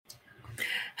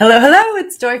Hello, hello.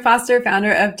 It's Joy Foster,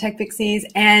 founder of Tech Pixies,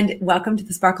 and welcome to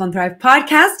the Sparkle and Thrive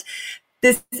podcast.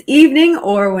 This evening,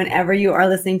 or whenever you are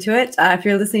listening to it, if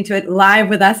you're listening to it live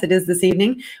with us, it is this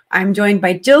evening. I'm joined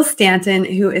by Jill Stanton,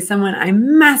 who is someone I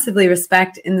massively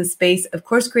respect in the space of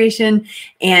course creation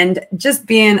and just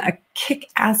being a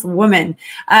kick-ass woman.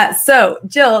 So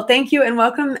Jill, thank you and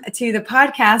welcome to the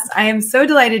podcast. I am so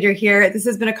delighted you're here. This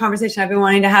has been a conversation I've been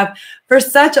wanting to have for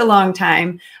such a long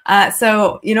time. I'm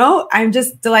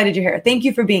just delighted you're here. Thank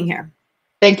you for being here.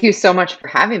 Thank you so much for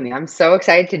having me. I'm so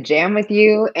excited to jam with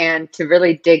you and to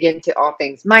really dig into all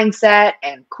things mindset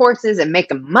and courses and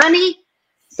making money.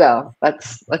 So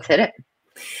let's hit it.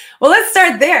 Well, let's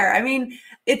start there. I mean,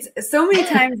 it's so many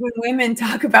times when women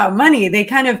talk about money, they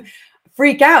kind of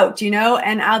freak out,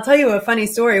 and I'll tell you a funny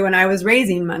story. When I was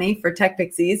raising money for Tech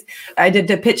Pixies, I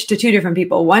did a pitch to two different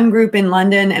people, one group in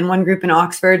London and one group in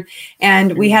Oxford.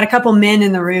 And we had a couple men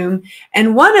in the room.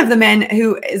 And one of the men,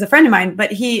 who is a friend of mine,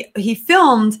 but he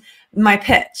filmed my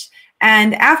pitch.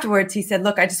 And afterwards he said,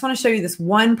 look, I just want to show you this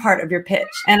one part of your pitch.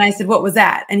 And I said, what was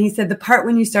that? And he said, the part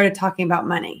when you started talking about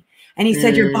money. And he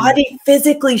said, your body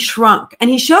physically shrunk. And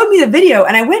he showed me the video.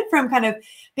 And I went from kind of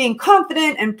being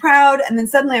confident and proud. And then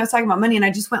suddenly I was talking about money and I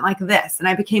just went like this and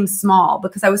I became small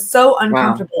because I was so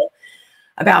uncomfortable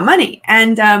about money.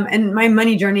 And my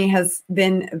money journey has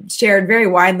been shared very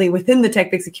widely within the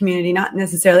Tech Pixie community, not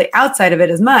necessarily outside of it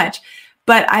as much.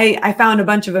 But I found a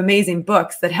bunch of amazing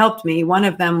books that helped me. One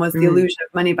of them was The Illusion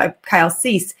of Money by Kyle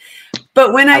Cease.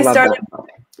 But when I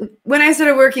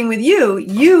started working with you,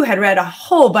 you had read a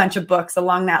whole bunch of books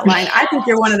along that line. I think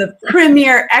you're one of the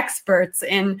premier experts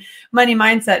in money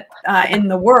mindset in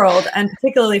the world, and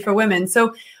particularly for women.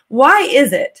 So why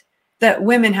is it that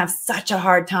women have such a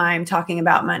hard time talking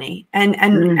about money? And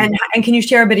can you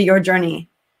share a bit of your journey?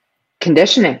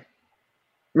 Conditioning,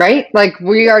 right? Like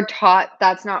we are taught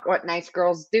that's not what nice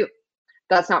girls do.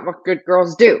 That's not what good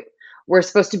girls do. We're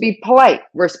supposed to be polite.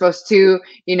 We're supposed to,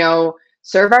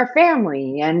 serve our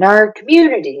family and our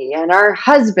community and our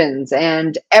husbands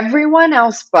and everyone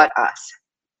else but us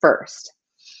first.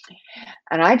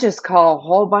 And I just call a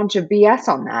whole bunch of BS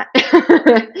on that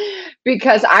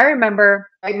because I remember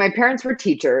my parents were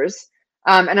teachers.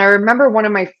 And I remember one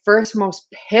of my first most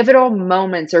pivotal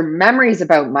moments or memories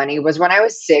about money was when I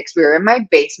was 6. We were in my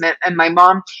basement and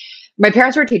my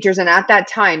parents were teachers. And at that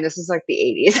time, this is like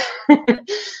the 80s.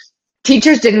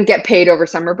 Teachers didn't get paid over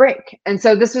summer break. And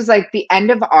so this was like the end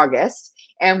of August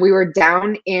and we were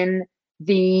down in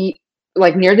the,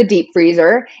 near the deep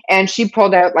freezer, and she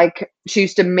pulled out, she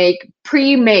used to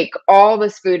pre-make all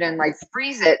this food and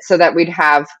freeze it so that we'd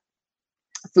have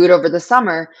food over the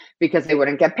summer because they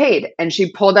wouldn't get paid. And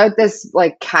she pulled out this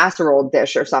casserole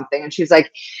dish or something. And she's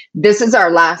like, this is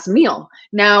our last meal.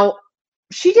 Now,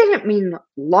 she didn't mean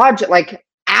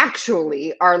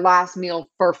actually our last meal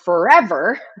for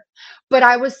forever, but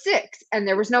I was 6 and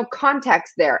there was no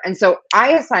context there. And so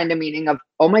I assigned a meaning of,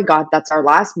 oh my God, that's our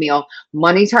last meal.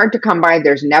 Money's hard to come by.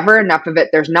 There's never enough of it.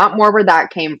 There's not more where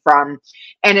that came from.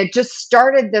 And it just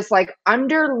started this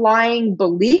underlying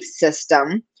belief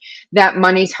system that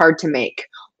money's hard to make.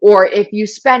 Or if you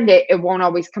spend it, it won't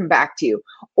always come back to you.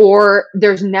 Or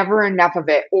there's never enough of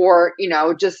it. Or,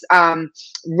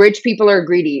 rich people are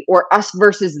greedy. Or us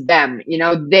versus them.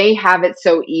 They have it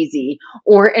so easy.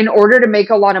 Or in order to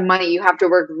make a lot of money, you have to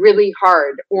work really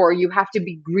hard. Or you have to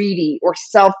be greedy or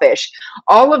selfish.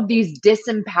 All of these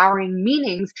disempowering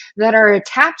meanings that are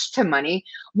attached to money,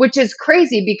 which is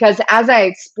crazy because as I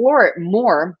explore it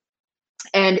more,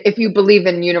 and if you believe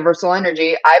in universal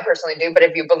energy, I personally do, but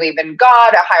if you believe in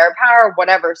God, a higher power,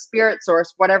 whatever, spirit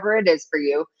source, whatever it is for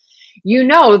you, you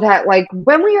know that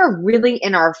when we are really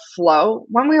in our flow,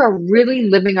 when we are really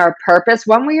living our purpose,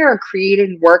 when we are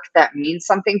creating work that means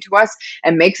something to us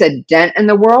and makes a dent in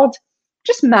the world,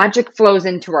 just magic flows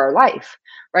into our life,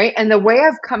 right? And the way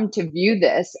I've come to view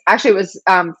this, actually it was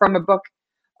from a book,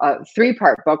 a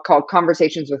 3-part book called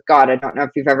Conversations with God. I don't know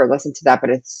if you've ever listened to that, but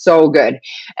it's so good.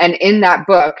 And in that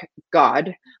book,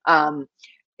 God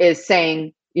is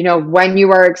saying, when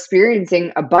you are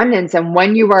experiencing abundance and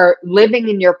when you are living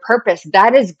in your purpose,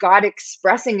 that is God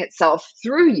expressing itself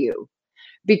through you,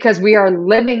 because we are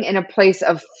living in a place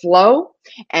of flow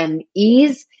and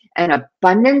ease and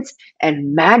abundance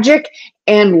and magic,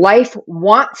 and life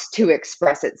wants to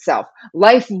express itself.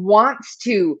 Life wants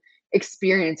to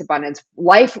experience abundance.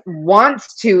 Life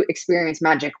wants to experience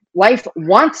magic. Life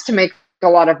wants to make a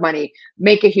lot of money,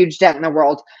 make a huge dent in the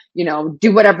world,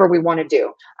 do whatever we want to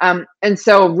do. And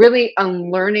so really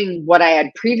unlearning what I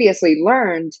had previously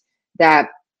learned, that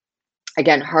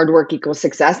again, hard work equals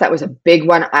success. That was a big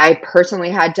one I personally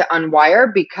had to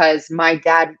unwire because my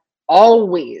dad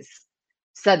always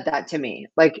said that to me.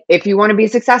 Like, if you want to be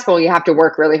successful, you have to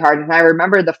work really hard. And I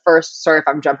remember the first, sorry if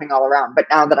I'm jumping all around, but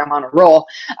now that I'm on a roll,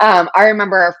 I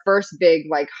remember our first big,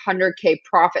 like 100K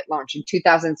profit launch in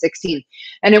 2016.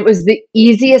 And it was the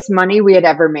easiest money we had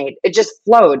ever made. It just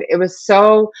flowed. It was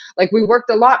so, like, we worked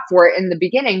a lot for it in the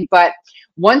beginning, but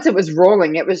once it was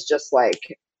rolling, it was just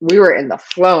like, we were in the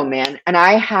flow, man. And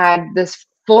I had this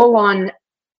full on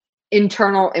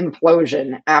internal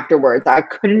implosion afterwards. I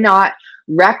could not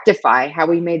rectify how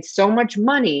we made so much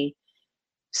money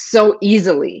so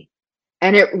easily.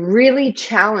 And it really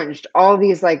challenged all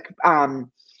these like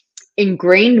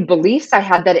ingrained beliefs I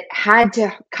had that it had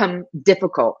to come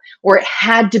difficult, or it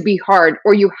had to be hard,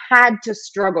 or you had to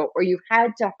struggle, or you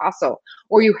had to hustle,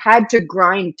 or you had to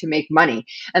grind to make money.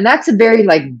 And that's a very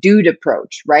like dude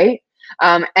approach, right?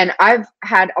 And I've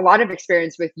had a lot of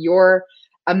experience with your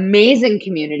amazing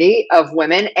community of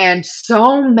women, and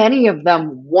so many of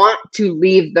them want to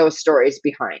leave those stories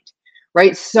behind,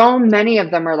 right? So many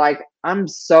of them are like, I'm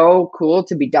so cool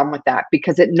to be done with that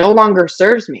because it no longer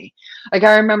serves me. Like,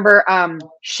 I remember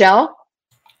Lachelle,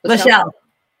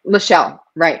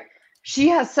 right? She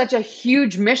has such a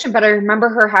huge mission, but I remember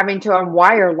her having to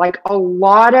unwire like a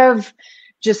lot of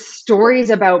just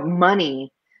stories about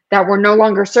money that were no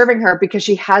longer serving her because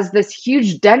she has this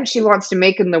huge dent she wants to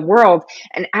make in the world.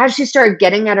 And as she started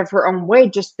getting out of her own way,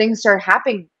 just things started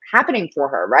happening for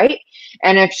her, right?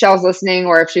 And if Shell's listening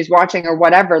or if she's watching or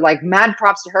whatever, like, mad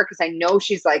props to her, because I know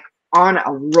she's like on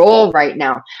a roll right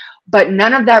now. But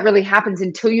none of that really happens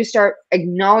until you start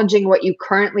acknowledging what you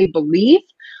currently believe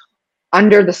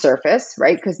under the surface,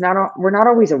 right? Because we're not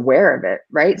always aware of it,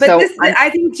 right? But so I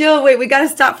think, Jill, wait, we got to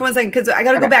stop for 1 second because I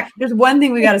got to go back. There's one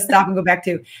thing we got to stop and go back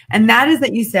to, and that is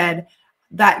that you said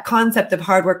that concept of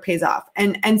hard work pays off.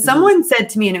 And someone said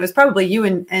to me, and it was probably you,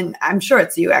 and I'm sure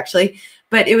it's you actually,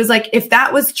 but it was like, if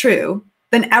that was true,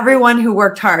 then everyone who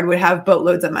worked hard would have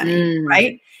boatloads of money,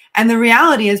 right? And the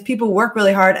reality is people work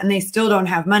really hard and they still don't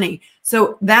have money.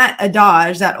 So that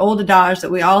old adage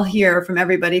that we all hear from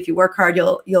everybody, if you work hard,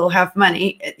 you'll have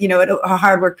money,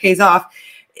 hard work pays off.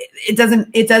 It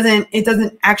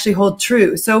doesn't actually hold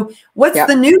true. So what's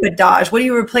the new adage? What do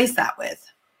you replace that with?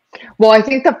 Well, I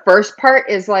think the first part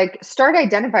is like, start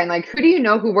identifying, like, who do you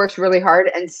know who works really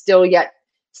hard and still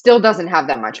doesn't have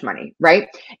that much money, right?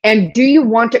 And do you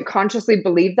want to consciously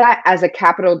believe that as a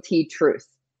capital T truth?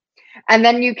 And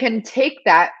then you can take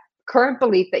that current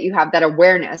belief that you have, that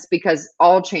awareness, because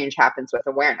all change happens with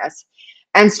awareness,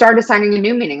 and start assigning a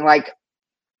new meaning, like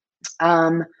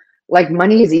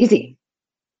money is easy.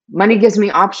 Money gives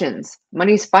me options.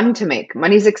 Money's fun to make.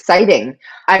 Money's exciting.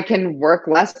 I can work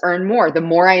less, earn more. The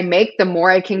more I make, the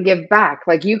more I can give back.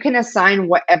 Like, you can assign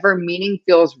whatever meaning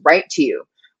feels right to you,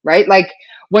 right? Like,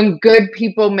 when good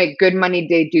people make good money,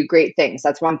 they do great things.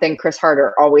 That's one thing Chris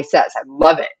Harder always says. I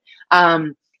love it.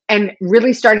 And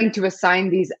really starting to assign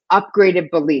these upgraded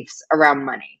beliefs around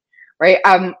money, right?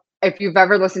 If you've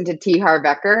ever listened to T. Harv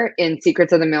Eker in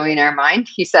Secrets of the Millionaire Mind,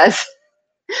 he says,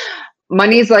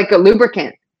 money is like a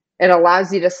lubricant. It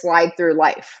allows you to slide through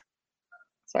life.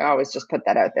 So I always just put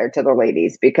that out there to the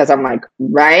ladies, because I'm like,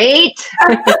 right?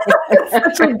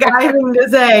 Such a guy thing to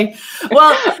say.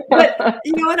 Well, but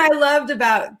you know what I loved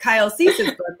about Kyle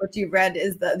Cease's book, which you've read,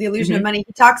 is the Illusion of Money.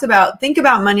 He talks about, think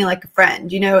about money like a friend.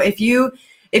 You know, if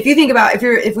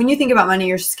when you think about money,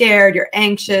 you're scared, you're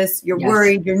anxious, you're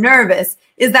worried, you're nervous.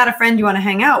 Is that a friend you want to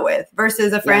hang out with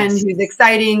versus a friend who's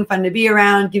exciting, fun to be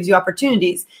around, gives you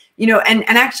opportunities? You know, and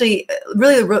actually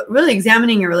really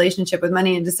examining your relationship with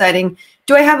money and deciding,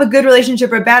 do I have a good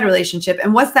relationship or a bad relationship?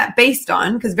 And what's that based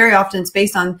on? Because very often it's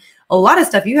based on a lot of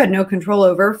stuff you had no control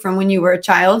over from when you were a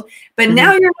child, but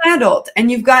now you're an adult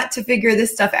and you've got to figure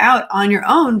this stuff out on your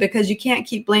own, because you can't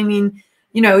keep blaming,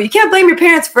 you can't blame your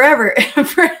parents forever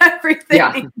for everything.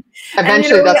 Yeah.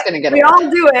 Eventually that's going to get We all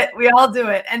do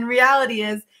it. And reality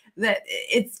is that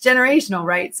it's generational,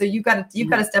 right? So you've got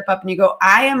to step up and you go,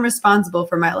 I am responsible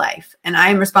for my life and I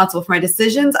am responsible for my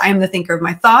decisions. I am the thinker of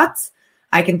my thoughts.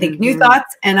 I can think new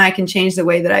thoughts and I can change the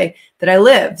way that I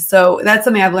live. So that's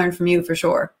something I've learned from you for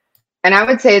sure. And I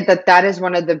would say that is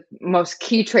one of the most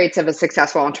key traits of a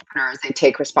successful entrepreneur, is they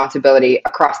take responsibility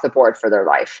across the board for their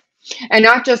life. And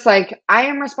not just like, I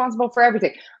am responsible for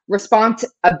everything.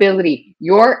 Responsibility,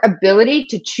 your ability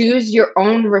to choose your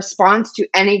own response to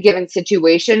any given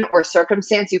situation or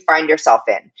circumstance you find yourself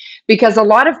in. Because a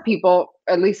lot of people,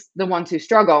 at least the ones who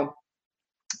struggle,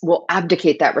 will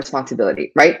abdicate that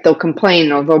responsibility, right? They'll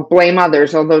complain, or they'll blame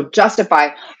others, or they'll justify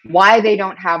why they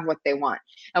don't have what they want.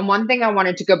 And one thing I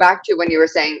wanted to go back to when you were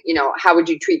saying, how would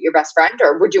you treat your best friend,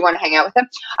 or would you want to hang out with them?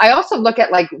 I also look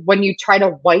at, like, when you try to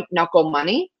white knuckle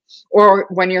money, or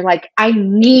when you're like, I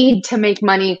need to make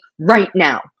money right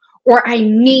now, or I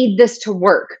need this to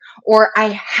work, or I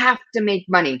have to make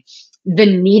money, the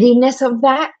neediness of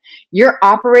that, you're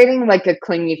operating like a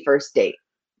clingy first date.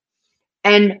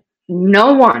 And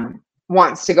no one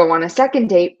wants to go on a second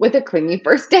date with a clingy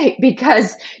first date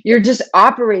because you're just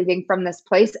operating from this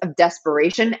place of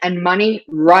desperation, and money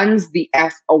runs the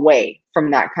F away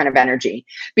from that kind of energy,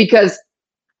 because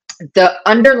the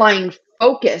underlying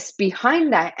focus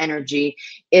behind that energy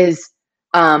is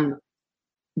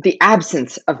the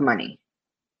absence of money,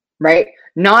 right?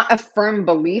 Not a firm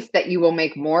belief that you will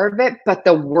make more of it, but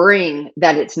the worrying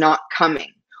that it's not coming,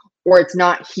 or it's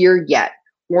not here yet,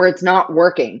 or it's not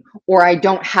working, or I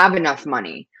don't have enough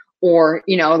money, or,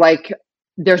 you know, like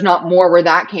there's not more where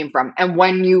that came from. And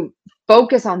when you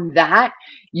focus on that,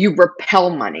 you repel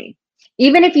money.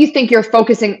 Even if you think you're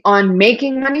focusing on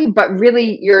making money, but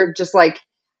really you're just like,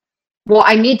 well,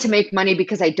 I need to make money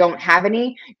because I don't have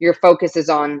any. Your focus is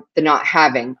on the not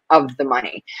having of the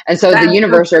money. And so the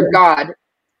universe or God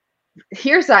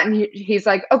hears that, and he's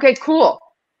like, okay, cool.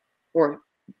 Or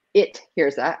it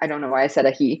hears that. I don't know why I said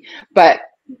a he, but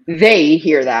they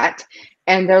hear that.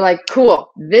 And they're like,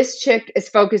 cool, this chick is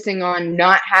focusing on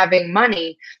not having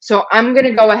money. So I'm going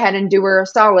to go ahead and do her a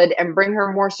solid and bring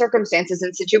her more circumstances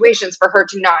and situations for her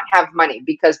to not have money,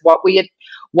 because what we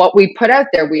put out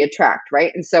there, we attract,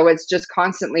 right? And so it's just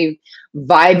constantly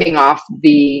vibing off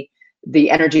the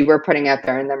energy we're putting out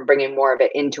there and then bringing more of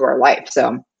it into our life.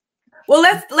 So well,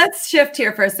 let's shift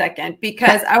here for a second,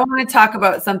 because I want to talk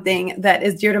about something that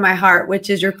is dear to my heart, which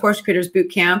is your Course Creators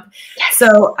Bootcamp. Yes.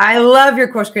 So I love your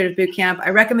Course Creators Bootcamp. I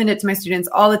recommend it to my students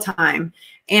all the time.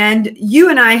 And you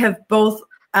and I have both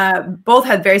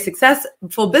had very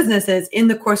successful businesses in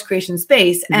the course creation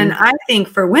space. Mm-hmm. And I think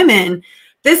for women,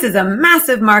 this is a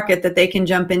massive market that they can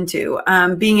jump into,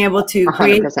 being able to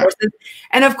create 100%. Courses.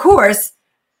 And of course,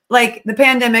 like the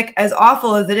pandemic, as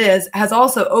awful as it is, has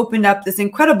also opened up this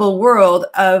incredible world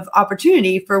of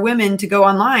opportunity for women to go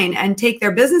online and take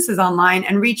their businesses online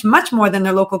and reach much more than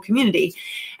their local community.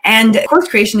 And course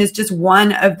creation is just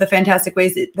one of the fantastic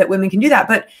ways that women can do that.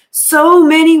 But so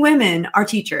many women are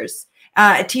teachers.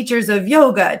 Teachers of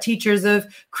yoga, teachers of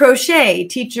crochet,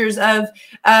 teachers of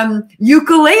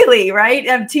ukulele,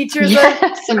 right? Teachers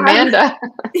of Amanda.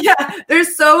 Yeah,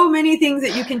 there's so many things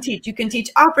that you can teach. You can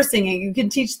teach opera singing, you can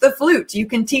teach the flute, you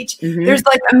can teach, there's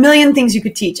like a million things you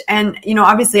could teach. And, you know,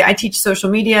 obviously I teach social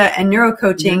media and neuro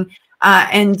coaching,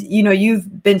 and, you know,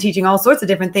 you've been teaching all sorts of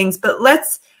different things, but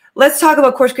let's talk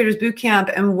about Course Creators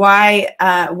Bootcamp and why,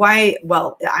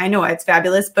 well, I know it's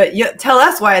fabulous, but tell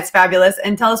us why it's fabulous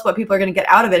and tell us what people are going to get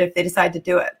out of it if they decide to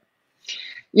do it.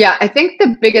 Yeah, I think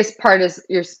the biggest part is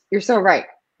you're so right.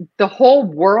 The whole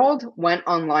world went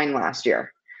online last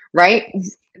year, right?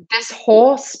 This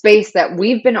whole space that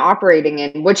we've been operating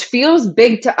in, which feels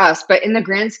big to us, but in the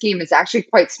grand scheme is actually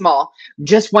quite small,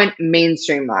 just went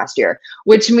mainstream last year,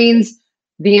 which means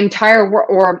the entire world,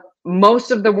 or most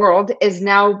of the world, is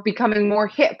now becoming more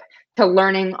hip to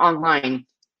learning online,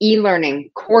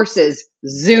 e-learning, courses,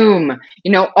 Zoom,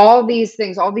 you know, all these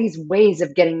things, all these ways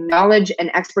of getting knowledge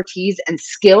and expertise and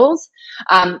skills.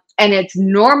 And it's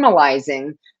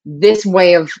normalizing this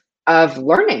way of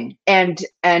learning and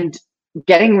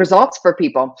getting results for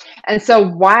people. And so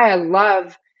why I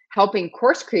love helping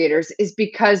course creators is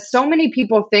because so many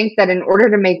people think that in order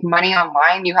to make money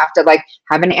online, you have to like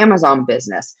have an Amazon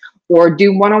business or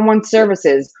do one-on-one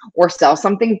services or sell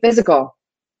something physical.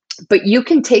 But you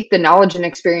can take the knowledge and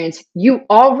experience you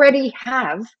already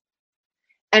have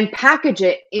and package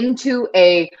it into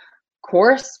a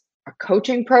course, a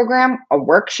coaching program, a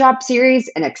workshop series,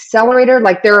 an accelerator.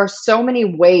 Like there are so many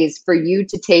ways for you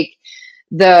to take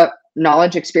the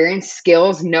knowledge, experience,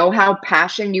 skills, know-how,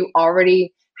 passion you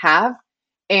already have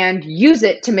and use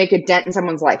it to make a dent in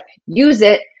someone's life. Use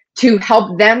it to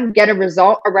help them get a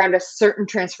result around a certain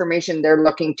transformation they're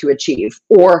looking to achieve,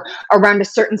 or around a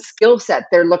certain skill set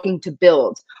they're looking to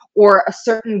build, or a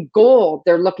certain goal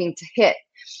they're looking to hit.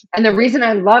 And the reason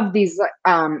I love these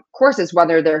courses,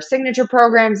 whether they're signature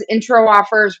programs, intro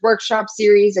offers, workshop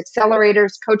series,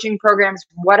 accelerators, coaching programs,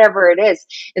 whatever it is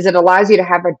it allows you to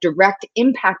have a direct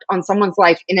impact on someone's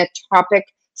life in a topic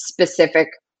specific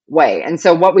way. And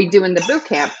so what we do in the boot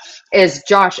camp is,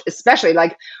 Josh, especially,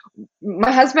 like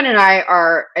my husband and I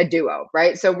are a duo,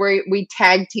 right? So we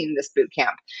tag team this boot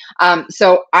camp.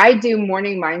 So I do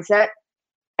morning mindset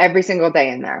every single day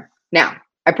in there. Now,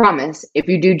 I promise if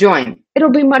you do join,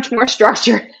 it'll be much more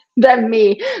structured than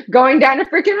me going down a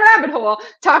freaking rabbit hole,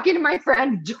 talking to my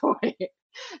friend Joy.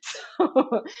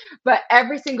 But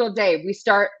every single day we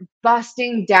start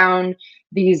busting down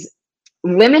these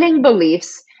limiting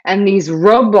beliefs and these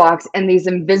roadblocks and these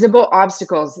invisible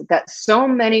obstacles that so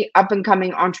many up and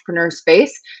coming entrepreneurs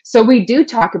face. So we do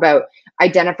talk about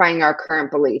identifying our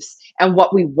current beliefs and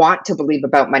what we want to believe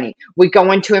about money. We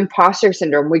go into imposter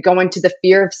syndrome. We go into the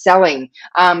fear of selling,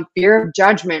 fear of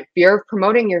judgment, fear of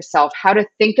promoting yourself, how to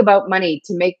think about money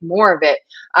to make more of it.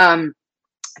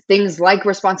 Things like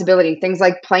responsibility, things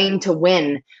like playing to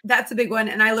win. That's a big one.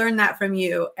 And I learned that from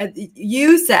you.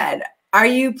 You said, are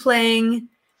you playing,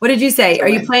 what did you say? Are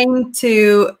you playing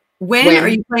to win or are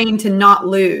you playing to not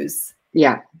lose?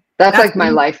 Yeah. That's like my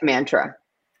life mantra.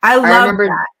 I remember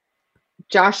that.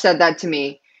 Josh said that to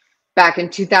me back in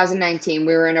 2019.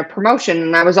 We were in a promotion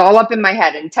and I was all up in my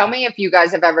head. And tell me if you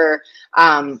guys have ever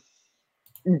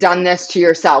done this to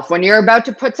yourself when you're about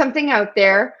to put something out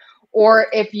there, or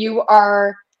if you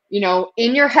are,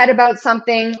 in your head about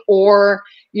something, or,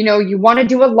 you want to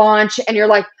do a launch and you're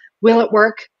like, will it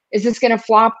work? Is this going to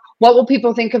flop? What will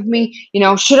people think of me?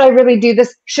 Should I really do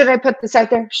this? Should I put this out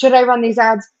there? Should I run these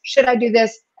ads? Should I do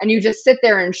this? And you just sit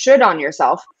there and should on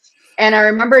yourself. And I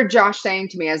remember Josh saying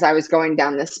to me as I was going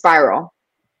down this spiral,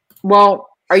 well,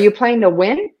 are you playing to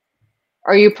win?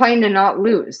 Or are you playing to not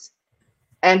lose?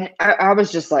 And I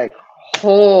was just like,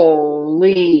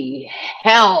 holy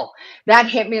hell, that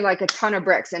hit me like a ton of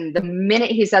bricks. And the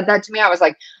minute he said that to me, I was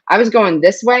like, I was going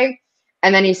this way.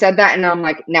 And then he said that and I'm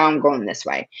like, now I'm going this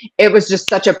way. It was just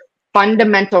such a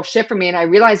fundamental shift for me. And I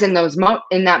realized in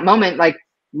that moment, like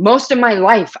most of my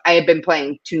life, I had been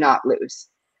playing to not lose,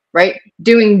 right?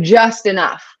 Doing just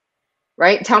enough,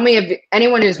 right? Tell me if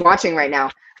anyone who's watching right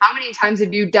now, how many times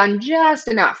have you done just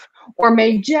enough or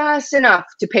made just enough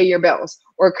to pay your bills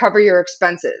or cover your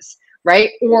expenses, right?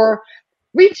 Or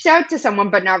reached out to someone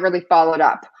but not really followed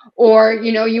up, or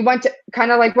you went to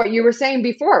kind of like what you were saying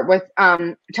before with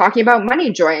talking about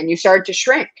money, Joy, and you started to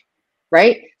shrink,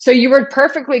 right? So you were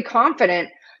perfectly confident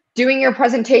doing your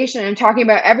presentation and talking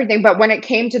about everything, but when it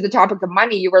came to the topic of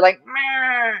money, you were like,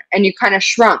 meh, and you kind of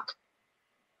shrunk,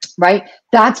 right?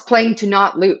 That's playing to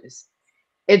not lose.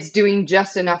 It's doing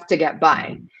just enough to get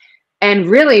by. And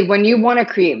really, when you want to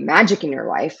create magic in your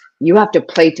life, you have to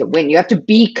play to win. You have to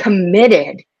be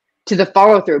committed to the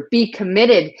follow through, be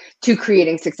committed to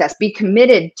creating success, be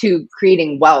committed to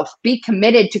creating wealth, be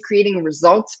committed to creating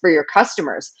results for your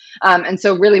customers. And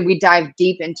so really we dive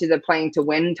deep into the playing to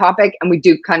win topic, and we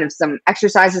do kind of some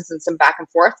exercises and some back and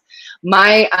forth.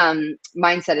 My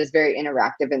mindset is very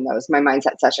interactive in those. My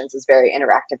mindset sessions is very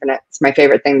interactive, and it's my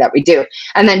favorite thing that we do.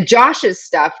 And then Josh's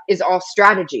stuff is all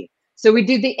strategy. So we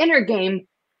do the inner game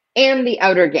and the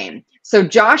outer game. So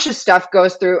Josh's stuff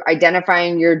goes through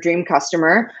identifying your dream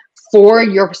customer for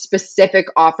your specific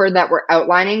offer that we're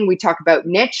outlining. We talk about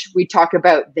niche. We talk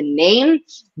about the name,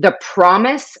 the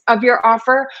promise of your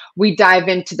offer. We dive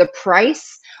into the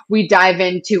price. We dive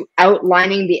into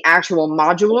outlining the actual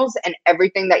modules and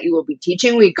everything that you will be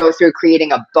teaching. We go through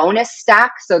creating a bonus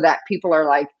stack so that people are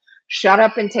like, shut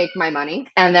up and take my money.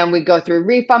 And then we go through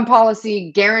refund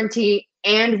policy, guarantee,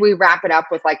 and we wrap it up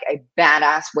with like a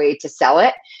badass way to sell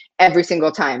it every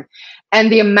single time.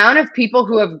 And the amount of people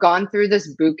who have gone through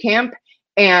this boot camp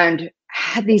and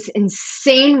had these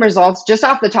insane results just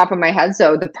off the top of my head.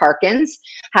 So the Parkins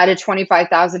had a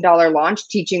 $25,000 launch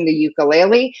teaching the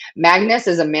ukulele. Magnus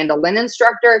is a mandolin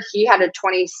instructor. He had a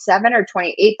 $27,000 or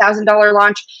 $28,000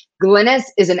 launch. Glynis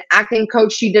is an acting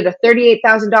coach. She did a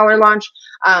 $38,000 launch.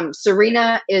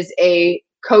 Serena is a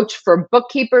coach for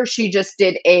bookkeepers. She just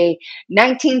did a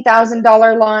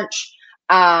 $19,000 launch.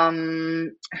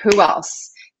 Who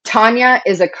else? Tanya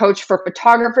is a coach for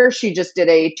photographers. She just did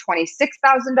a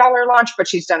 $26,000 launch, but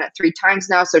she's done it 3 times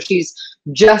now. So she's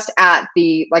just at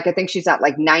I think she's at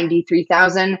like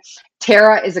 93,000.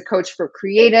 Tara is a coach for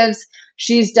creatives.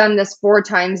 She's done this 4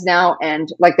 times now, and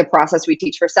like the process we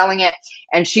teach for selling it.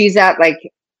 And she's at like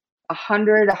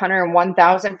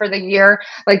 101,000 for the year.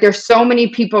 Like there's so many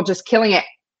people just killing it.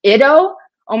 Ido,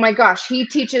 oh my gosh, he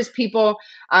teaches people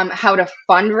how to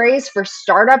fundraise for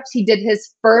startups. He did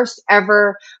his first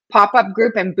ever pop-up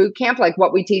group and boot camp, like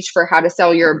what we teach for how to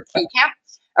sell your boot camp,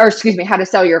 or excuse me, how to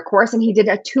sell your course. And he did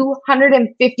a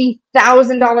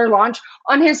 $250,000 launch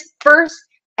on his first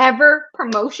ever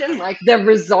promotion. Like the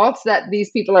results that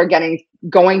these people are getting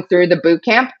going through the boot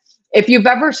camp. If you've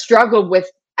ever struggled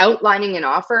with outlining an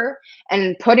offer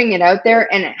and putting it out there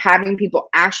and having people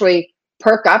actually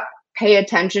perk up, pay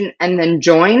attention, and then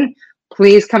join,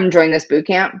 please come join this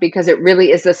bootcamp, because it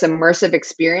really is this immersive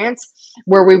experience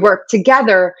where we work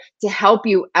together to help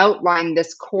you outline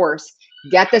this course,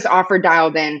 get this offer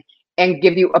dialed in, and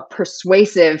give you a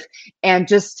persuasive and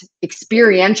just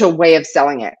experiential way of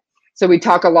selling it. So we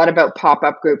talk a lot about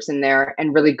pop-up groups in there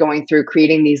and really going through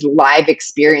creating these live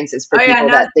experiences for people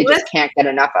that they just can't get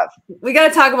enough of. We got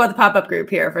to talk about the pop-up group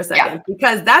here for a second,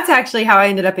 because that's actually how I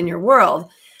ended up in your world,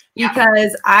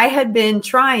 because I had been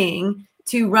trying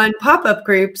to run pop-up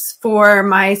groups for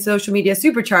my social media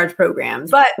supercharge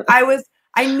programs, but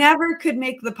I never could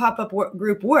make the pop-up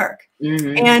group work.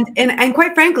 And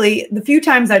quite frankly, the few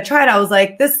times I tried, I was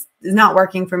like, this is not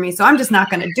working for me, so I'm just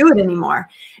not going to do it anymore.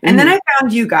 And then I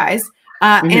found you guys,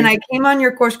 and I came on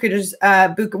your Course Creators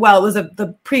book. Well, it was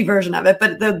the pre-version of it,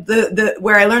 but the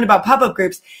where I learned about pop-up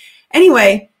groups.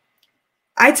 Anyway,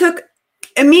 I took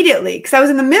immediately, because I was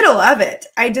in the middle of it,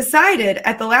 I decided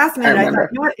at the last minute, I thought,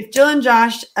 you know what, if Jill and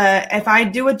Josh, if I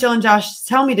do what Jill and Josh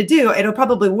tell me to do, it'll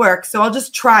probably work. So I'll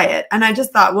just try it. And I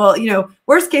just thought, well,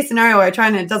 worst case scenario, I try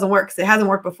and it doesn't work because it hasn't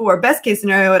worked before. Best case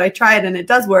scenario, I try it and it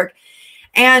does work.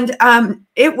 And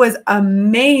it was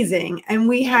amazing. And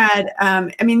we had,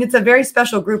 it's a very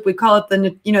special group. We call it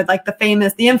the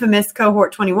infamous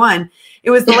cohort 21. It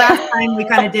was the last time we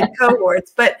kind of did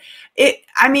cohorts, but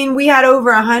we had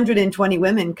over 120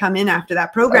 women come in after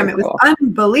that program. It was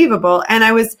unbelievable.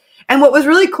 And what was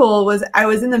really cool was I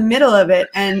was in the middle of it,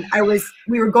 and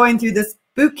we were going through this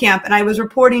boot camp, and I was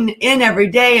reporting in every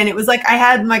day. And it was like I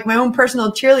had like my own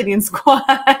personal cheerleading squad.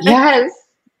 Yes.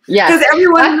 Because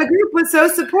everyone in the group was so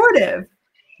supportive.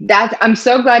 I'm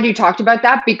so glad you talked about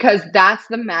that, because that's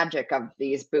the magic of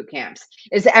these boot camps,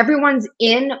 is everyone's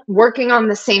in working on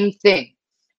the same thing.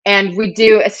 And we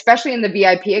do, especially in the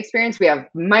VIP experience, we have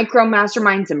micro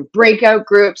masterminds and breakout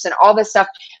groups and all this stuff.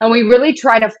 And we really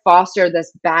try to foster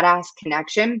this badass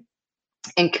connection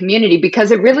and community,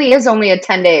 because it really is only a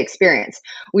 10-day experience.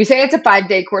 We say it's a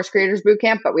 5-day Course Creators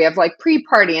Bootcamp, but we have like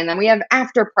pre-party, and then we have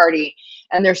after party,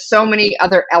 and there's so many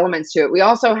other elements to it. We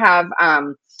also have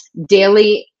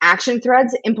daily action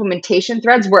threads, implementation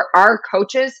threads, where our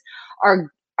coaches are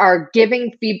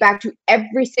giving feedback to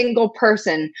every single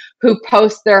person who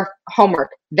posts their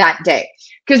homework that day.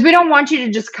 Because we don't want you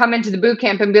to just come into the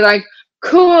bootcamp and be like,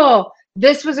 cool,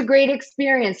 this was a great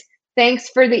experience, thanks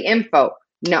for the info.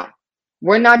 No.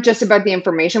 We're not just about the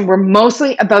information. We're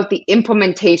mostly about the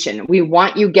implementation. We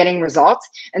want you getting results.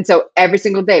 And so every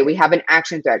single day we have an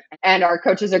action thread, and our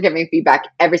coaches are giving feedback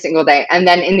every single day. And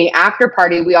then in the after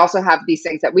party, we also have these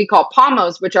things that we call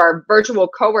POMOs, which are virtual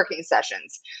co-working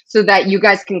sessions, so that you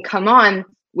guys can come on,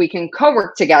 we can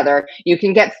co-work together, you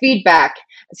can get feedback,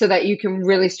 so that you can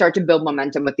really start to build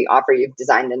momentum with the offer you've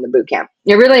designed in the bootcamp.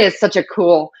 It really is such a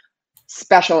cool,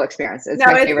 special experience. It's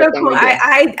my favorite thing.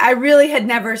 I really had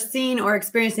never seen or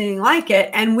experienced anything like it,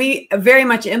 and we very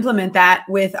much implement that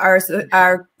with our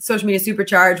social media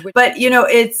supercharge. But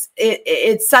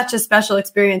it's such a special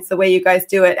experience the way you guys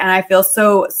do it, and I feel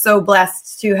so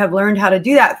blessed to have learned how to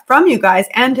do that from you guys,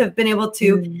 and to have been able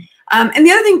to. And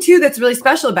the other thing too that's really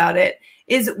special about it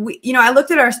is I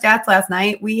looked at our stats last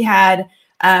night. We had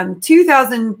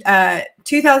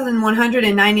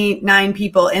 2,199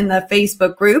 people in the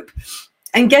Facebook group.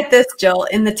 And get this, Jill,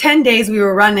 in the 10 days we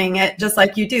were running it, just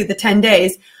like you do, the 10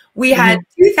 days, we had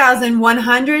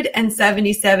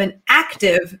 2,177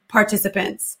 active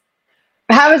participants.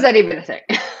 How is that even a thing?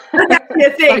 That's a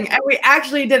thing. And we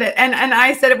actually did it. And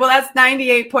I said, well, that's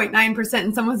 98.9%.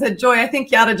 And someone said, Joy, I think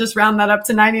you ought to just round that up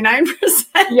to 99%.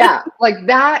 Yeah, like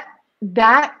that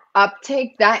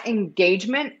uptake, that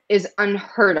engagement is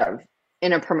unheard of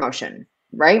in a promotion,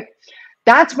 right?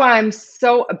 That's why I'm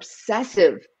so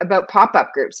obsessive about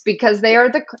pop-up groups, because they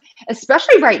are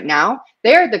especially right now,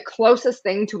 they are the closest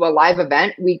thing to a live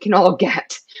event we can all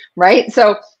get, right?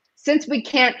 So since we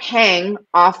can't hang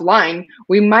offline,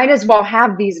 we might as well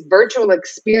have these virtual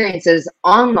experiences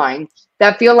online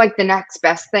that feel like the next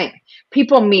best thing.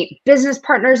 People meet business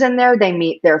partners in there, they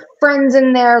meet their friends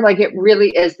in there. Like, it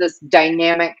really is this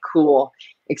dynamic, cool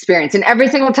experience. And every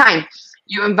single time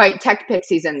you invite tech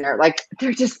pixies in there, like,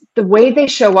 they're just, the way they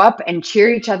show up and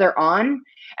cheer each other on,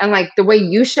 and like the way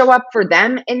you show up for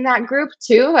them in that group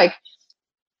too, like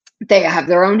they have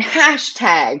their own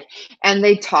hashtag and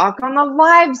they talk on the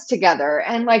lives together,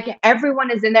 and like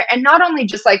everyone is in there. And not only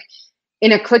just like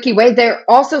in a cliquey way, they're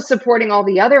also supporting all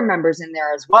the other members in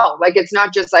there as well. Like, it's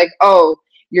not just like, oh,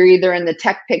 you're either in the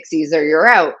tech pixies or you're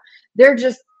out. They're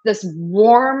just this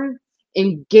warm,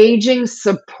 engaging,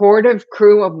 supportive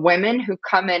crew of women who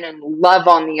come in and love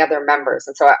on the other members.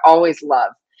 And so I always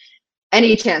love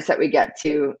any chance that we get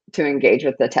to engage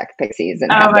with the tech pixies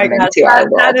and have them into our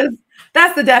world.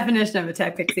 That's the definition of a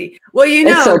tech pixie. Well,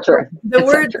 it's so true.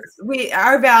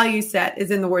 Our value set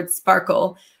is in the word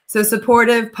sparkle. So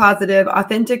supportive, positive,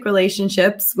 authentic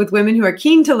relationships with women who are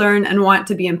keen to learn and want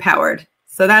to be empowered.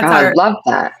 So that's I love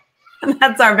that.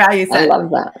 That's our value set. I love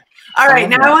that. All right,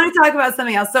 now I want to talk about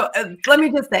something else. So let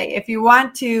me just say, if you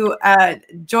want to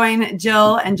join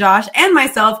Jill and Josh and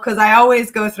myself, because I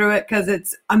always go through it because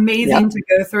it's amazing to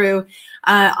go through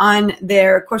on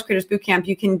their Course Creators Bootcamp,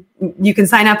 you can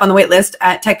sign up on the wait list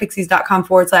at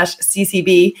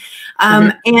techpixies.com/CCB.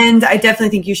 And I definitely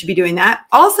think you should be doing that.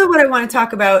 Also, what I want to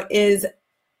talk about is,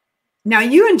 now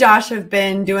you and Josh have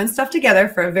been doing stuff together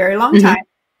for a very long time.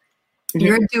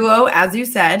 You're a duo, as you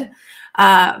said.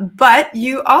 But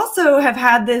you also have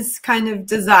had this kind of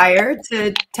desire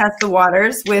to test the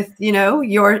waters with,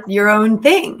 your own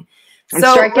thing.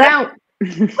 So strike it out.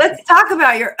 Let's talk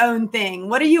about your own thing.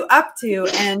 What are you up to,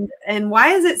 and why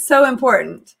is it so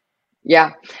important?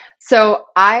 Yeah. So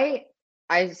I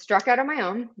struck out on my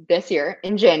own this year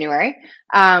in January.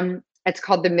 It's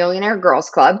called the Millionaire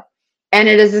Girls Club. And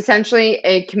it is essentially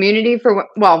a community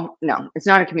no, it's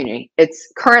not a community. It's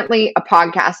currently a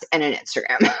podcast and an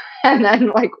Instagram and then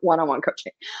like one-on-one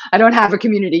coaching. I don't have a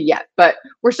community yet, but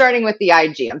we're starting with the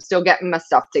IG. I'm still getting my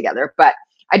stuff together, but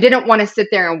I didn't want to sit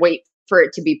there and wait for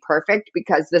it to be perfect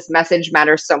because this message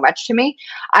matters so much to me.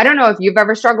 I don't know if you've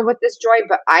ever struggled with this, Joy,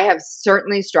 but I have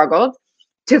certainly struggled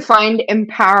to find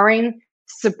empowering,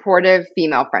 supportive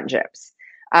female friendships.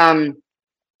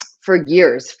 For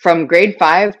years, from grade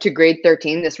 5 to grade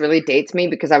 13. This really dates me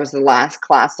because I was the last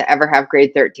class to ever have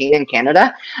grade 13 in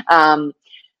Canada.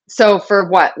 So for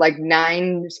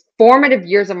 9 formative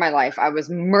years of my life, I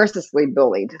was mercilessly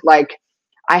bullied. Like,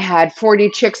 I had 40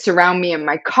 chicks surround me in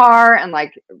my car and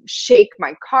shake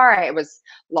my car. I was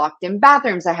locked in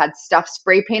bathrooms. I had stuff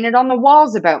spray painted on the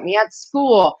walls about me at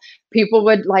school. People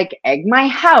would egg my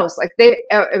house.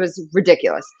 It was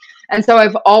ridiculous. And so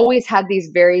I've always had these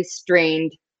very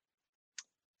strained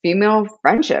female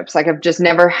friendships. I've just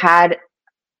never had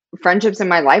friendships in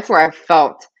my life where I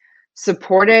felt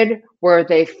supported, where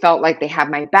they felt like they have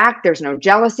my back. There's no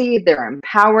jealousy. They're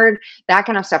empowered, that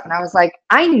kind of stuff. And I was like,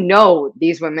 I know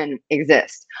these women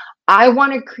exist. I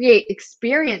want to create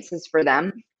experiences for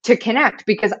them to connect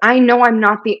because I know I'm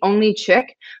not the only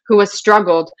chick who has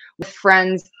struggled with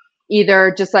friends,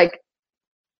 either just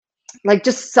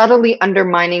just subtly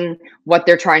undermining what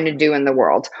they're trying to do in the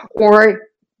world, or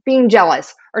being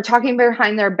jealous, or talking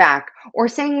behind their back, or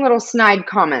saying little snide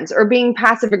comments, or being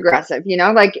passive aggressive.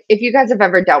 If you guys have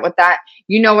ever dealt with that,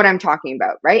 you know what I'm talking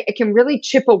about, right? It can really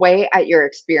chip away at your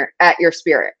experience, at your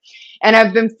spirit. And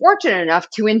I've been fortunate enough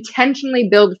to intentionally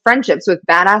build friendships with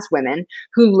badass women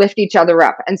who lift each other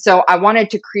up. And so I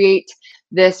wanted to create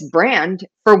this brand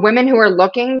for women who are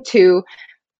looking to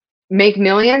make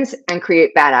millions and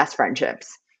create badass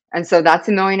friendships. And so that's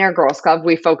the Millionaire Girls Club.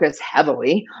 We focus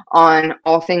heavily on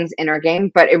all things inner game,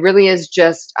 but it really is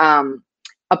just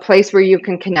a place where you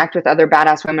can connect with other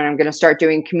badass women. I'm going to start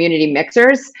doing community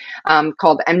mixers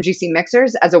called MGC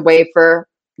Mixers as a way for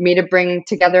me to bring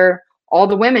together all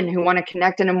the women who want to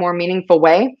connect in a more meaningful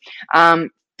way,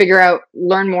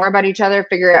 learn more about each other,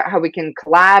 figure out how we can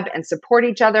collab and support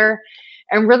each other,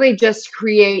 and really just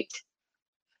create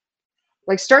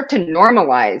start to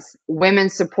normalize women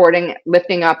supporting,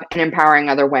 lifting up, and empowering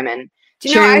other women,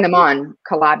 cheering them on,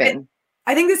 collabing.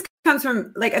 I think this comes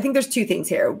from I think there's two things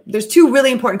here. There's two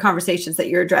really important conversations that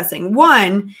you're addressing.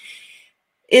 One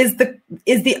is the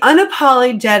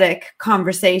unapologetic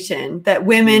conversation that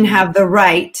women have the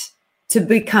right to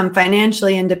become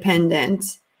financially independent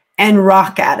and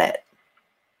rock at it.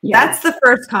 Yes. That's the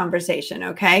first conversation,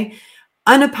 okay?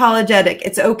 Unapologetic.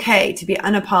 It's okay to be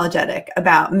unapologetic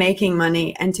about making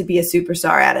money and to be a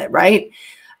superstar at it, right?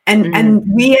 And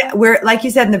we're like you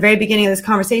said in the very beginning of this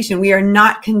conversation, we are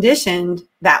not conditioned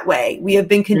that way. We have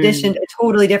been conditioned a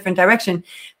totally different direction.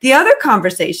 The other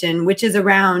conversation, which is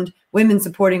around women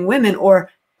supporting women or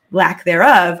lack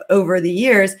thereof over the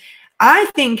years, I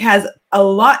think has a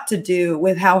lot to do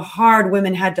with how hard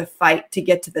women had to fight to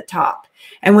get to the top.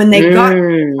 And when they got to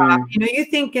the top, you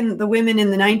think in the women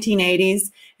in the 1980s,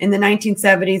 in the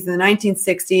 1970s, in the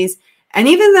 1960s, and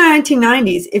even the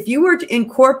 1990s, if you were in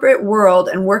corporate world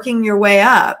and working your way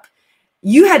up,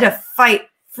 you had to fight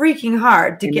freaking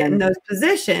hard to get in those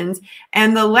positions.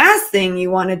 And the last thing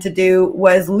you wanted to do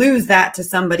was lose that to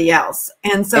somebody else.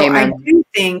 And so I do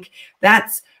think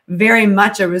that's very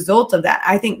much a result of that.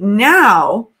 I think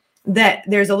now that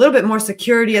there's a little bit more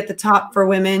security at the top for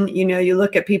women, you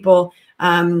look at people,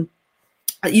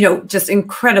 just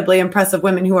incredibly impressive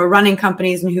women who are running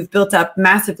companies and who've built up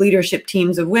massive leadership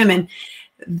teams of women,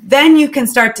 then you can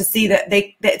start to see that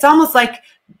it's almost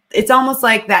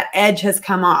like that edge has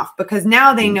come off, because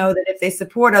now they know that if they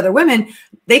support other women,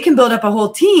 they can build up a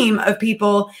whole team of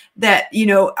people that,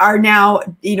 are now,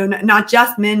 not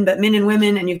just men, but men and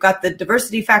women. And you've got the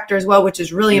diversity factor as well, which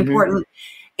is really important.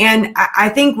 And I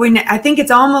think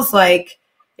it's almost like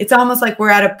we're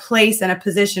at a place and a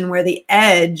position where the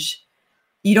edge,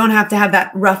 you don't have to have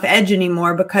that rough edge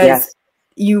anymore, because Yes.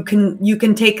 you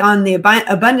can take on the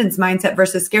abundance mindset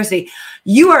versus scarcity.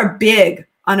 You are big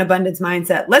on abundance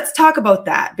mindset. Let's talk about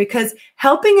that, because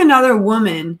helping another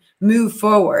woman move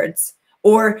forwards,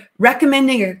 or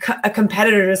recommending a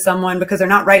competitor to someone because they're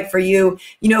not right for you,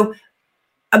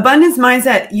 abundance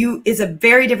mindset is a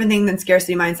very different thing than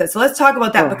scarcity mindset. So let's talk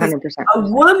about that, because 100%. a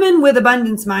woman with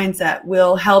abundance mindset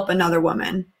will help another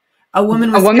woman. A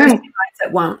woman with scarcity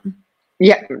mindset won't.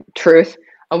 Yeah, truth.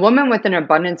 A woman with an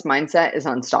abundance mindset is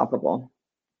unstoppable,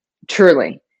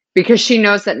 truly, because she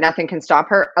knows that nothing can stop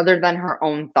her other than her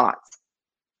own thoughts,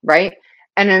 right?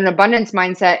 And an abundance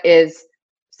mindset is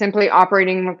simply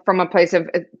operating from a place of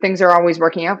things are always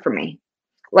working out for me.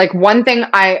 Like one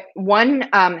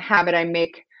habit I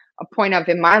make a point of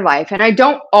in my life, and I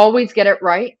don't always get it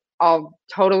right. I'll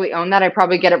totally own that. I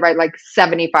probably get it right like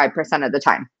 75% of the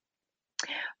time.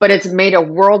 But it's made a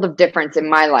world of difference in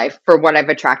my life for what I've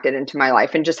attracted into my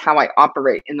life and just how I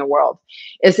operate in the world.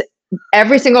 Is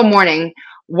every single morning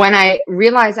when I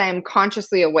realize I am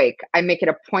consciously awake, I make it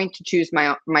a point to choose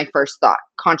my first thought,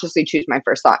 consciously choose my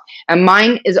first thought. And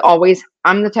mine is always,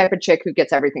 I'm the type of chick who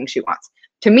gets everything she wants.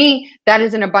 To me, that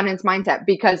is an abundance mindset,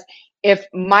 because if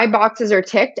my boxes are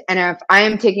ticked and if I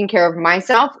am taking care of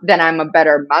myself, then I'm a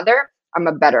better mother. I'm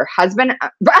a better husband.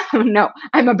 No,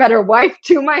 I'm a better wife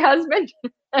to my husband.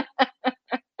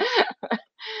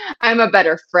 I'm a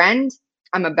better friend.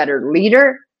 I'm a better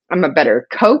leader. I'm a better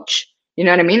coach. You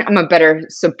know what I mean? I'm a better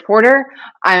supporter.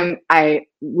 I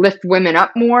lift women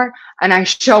up more, and I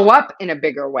show up in a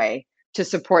bigger way to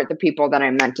support the people that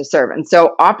I'm meant to serve. And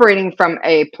so operating from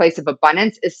a place of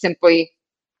abundance is simply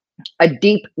a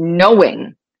deep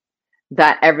knowing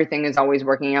that everything is always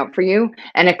working out for you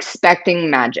and expecting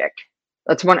magic.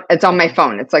 It's on my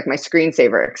phone. It's like my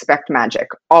screensaver, expect magic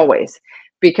always.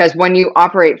 Because when you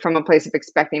operate from a place of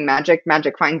expecting magic,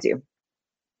 magic finds you.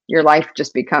 Your life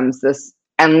just becomes this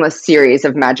endless series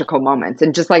of magical moments,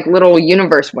 and just like little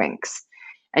universe winks,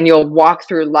 and you'll walk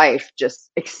through life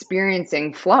just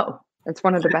experiencing flow. It's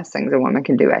one of the best things a woman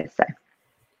can do, I say.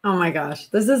 Oh my gosh,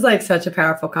 this is like such a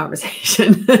powerful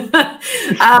conversation.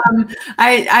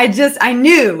 I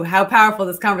knew how powerful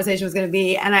this conversation was going to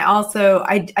be. And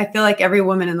I feel like every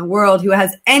woman in the world who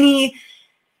has any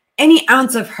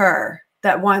ounce of her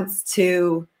that wants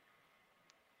to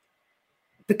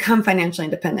become financially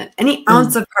independent, any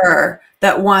ounce of her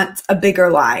that wants a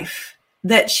bigger life,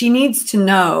 that she needs to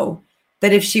know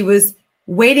that if she was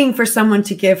waiting for someone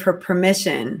to give her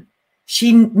permission,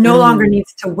 she no longer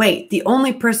needs to wait. The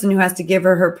only person who has to give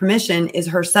her permission is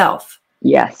herself.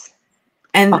 Yes.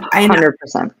 And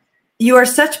 100%. You are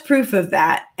such proof of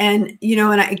that. And,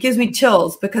 it gives me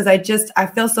chills, because I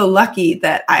feel so lucky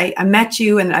that I met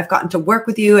you, and I've gotten to work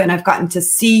with you, and I've gotten to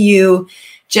see you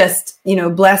just,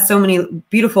 bless so many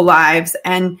beautiful lives.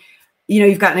 And,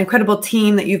 you've got an incredible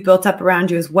team that you've built up around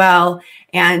you as well.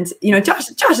 And, Josh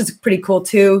is pretty cool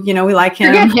too. We like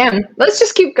him. Forget him. Let's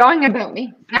just keep going about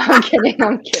me. No, I'm kidding.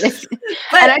 And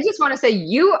I just want to say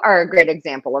you are a great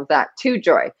example of that too,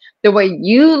 Joy. The way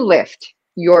you lift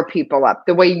your people up,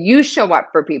 the way you show up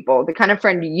for people, the kind of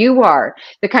friend you are,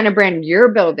 the kind of brand you're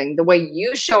building, the way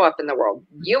you show up in the world,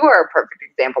 you are a perfect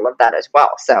example of that as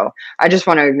well. So I just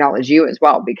want to acknowledge you as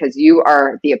well, because you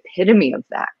are the epitome of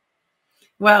that.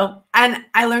 Well, and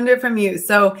I learned it from you.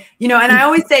 So, and I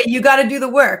always say you got to do the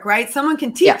work, right? Someone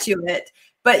can teach you it,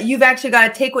 but you've actually got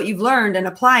to take what you've learned and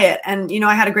apply it. And,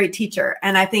 I had a great teacher.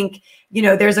 And I think,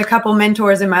 there's a couple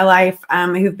mentors in my life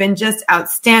who've been just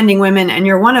outstanding women, and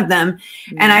you're one of them.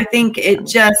 And I think it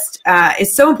just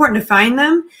is so important to find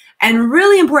them, and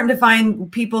really important to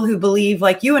find people who believe,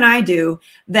 like you and I do,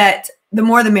 that the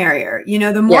more the merrier.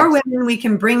 The more women we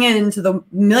can bring into the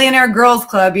Millionaire Girls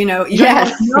Club, you don't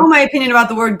know my opinion about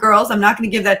the word girls. I'm not going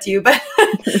to give that to you, but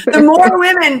the more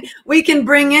women we can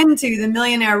bring into the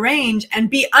millionaire range and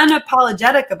be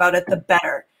unapologetic about it, the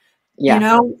better. Yeah,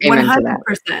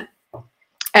 100%.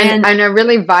 And I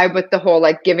really vibe with the whole,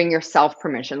 like, giving yourself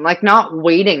permission, like not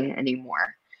waiting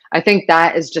anymore. I think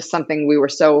that is just something we were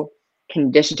so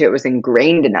conditioned to. It was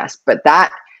ingrained in us, but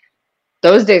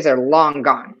those days are long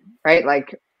gone. Right?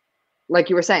 Like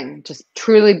you were saying, just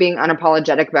truly being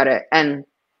unapologetic about it. And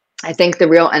I think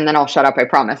and then I'll shut up, I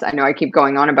promise. I know I keep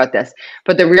going on about this,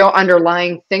 but the real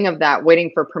underlying thing of that waiting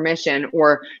for permission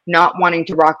or not wanting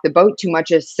to rock the boat too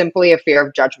much is simply a fear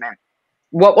of judgment.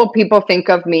 What will people think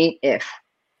of me if,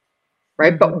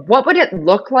 right? But what would it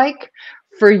look like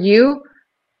for you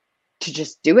to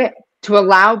just do it, to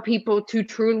allow people to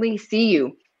truly see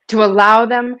you, to allow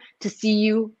them to see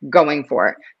you going for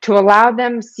it, to allow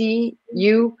them see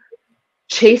you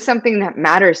chase something that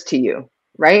matters to you,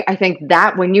 right? I think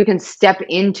that when you can step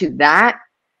into that,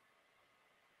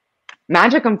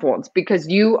 magic unfolds, because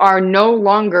you are no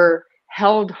longer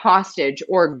held hostage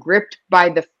or gripped by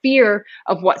the fear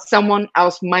of what someone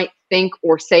else might think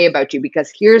or say about you.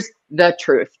 Because here's the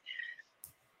truth.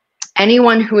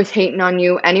 Anyone who is hating on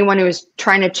you, anyone who is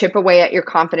trying to chip away at your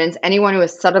confidence, anyone who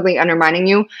is subtly undermining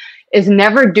you is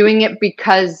never doing it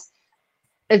because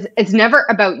it's never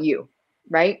about you,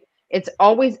 right? It's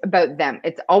always about them.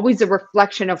 It's always a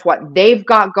reflection of what they've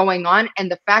got going on.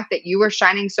 And the fact that you are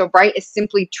shining so bright is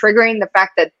simply triggering the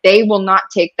fact that they will not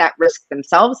take that risk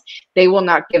themselves. They will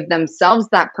not give themselves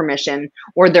that permission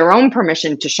or their own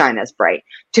permission to shine as bright,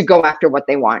 to go after what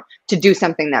they want, to do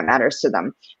something that matters to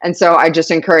them. And so I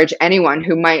just encourage anyone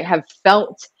who might have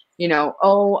felt,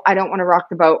 oh, I don't want to rock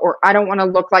the boat, or I don't want to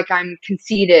look like I'm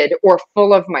conceited or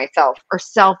full of myself or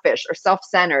selfish or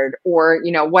self-centered or,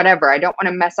 whatever. I don't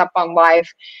want to mess up on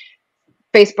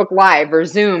Facebook Live or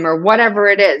Zoom or whatever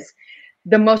it is.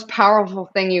 The most powerful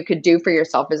thing you could do for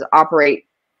yourself is operate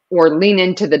or lean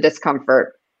into the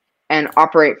discomfort and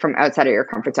operate from outside of your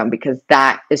comfort zone, because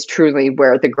that is truly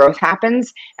where the growth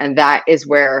happens. And that is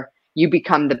where you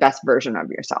become the best version of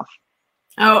yourself.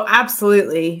 Oh,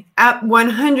 absolutely. At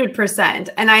 100%.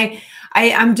 And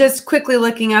I'm just quickly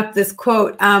looking up this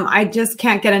quote. I just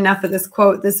can't get enough of this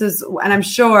quote. This is, and I'm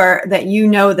sure that you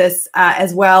know this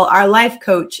as well. Our life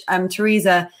coach,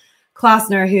 Teresa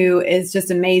Klossner, who is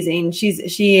just amazing. She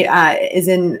is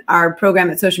in our program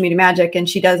at Social Media Magic, and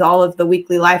she does all of the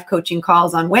weekly life coaching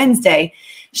calls on Wednesday.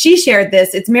 She shared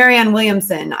this. It's Marianne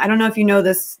Williamson. I don't know if you know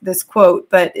this quote,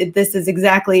 but this is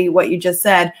exactly what you just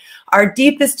said. Our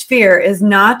deepest fear is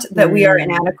not that we are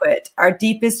inadequate. Our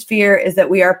deepest fear is that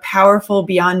we are powerful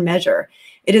beyond measure.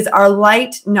 It is our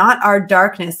light, not our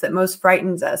darkness, that most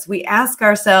frightens us. We ask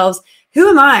ourselves, who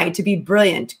am I to be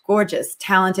brilliant, gorgeous,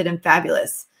 talented, and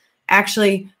fabulous?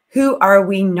 Actually, who are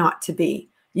we not to be?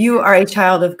 You are a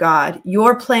child of God.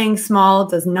 Your playing small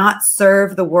does not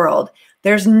serve the world.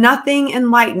 There's nothing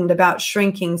enlightened about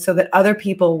shrinking so that other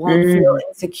people won't feel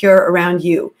insecure around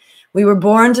you. We were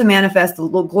born to manifest the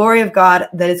glory of God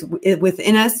that is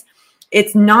within us.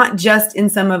 It's not just in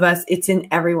some of us, it's in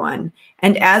everyone.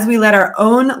 And as we let our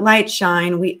own light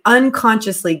shine, we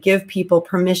unconsciously give people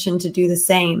permission to do the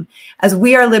same. As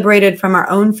we are liberated from our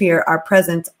own fear, our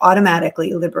presence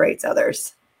automatically liberates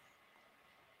others.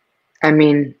 I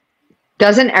mean,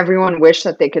 doesn't everyone wish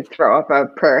that they could throw up a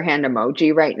prayer hand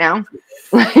emoji right now?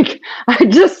 Like, I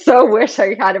just so wish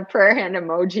I had a prayer hand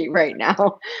emoji right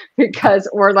now,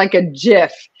 or like a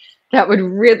GIF that would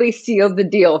really seal the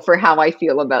deal for how I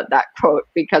feel about that quote,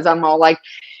 because I'm all like,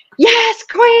 yes,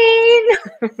 queen.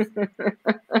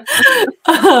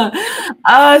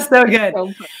 Oh, so good.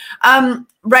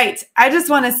 Right. I just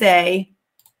want to say,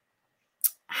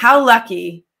 how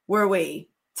lucky were we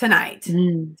tonight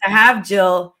to have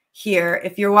Jill here.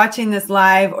 If you're watching this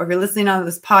live or if you're listening on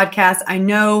this podcast, I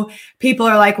know people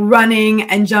are like running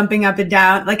and jumping up and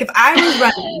down. Like if I was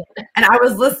running and I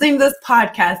was listening to this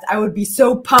podcast, I would be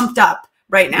so pumped up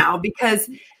right now, because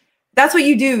that's what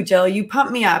you do, Jill. You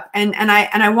pump me up. And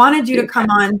I wanted you to come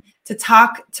on to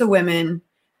talk to women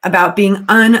about being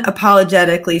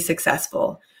unapologetically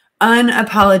successful,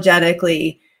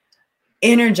 unapologetically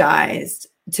energized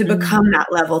to become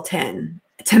that level 10,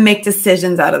 to make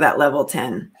decisions out of that level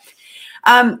 10.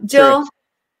 Jill,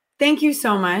 thank you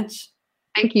so much.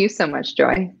 Thank you so much,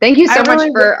 Joy. Thank you so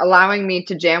much for allowing me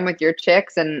to jam with your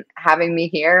chicks and having me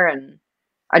here. And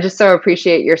I just so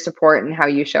appreciate your support and how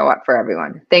you show up for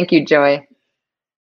everyone. Thank you, Joy.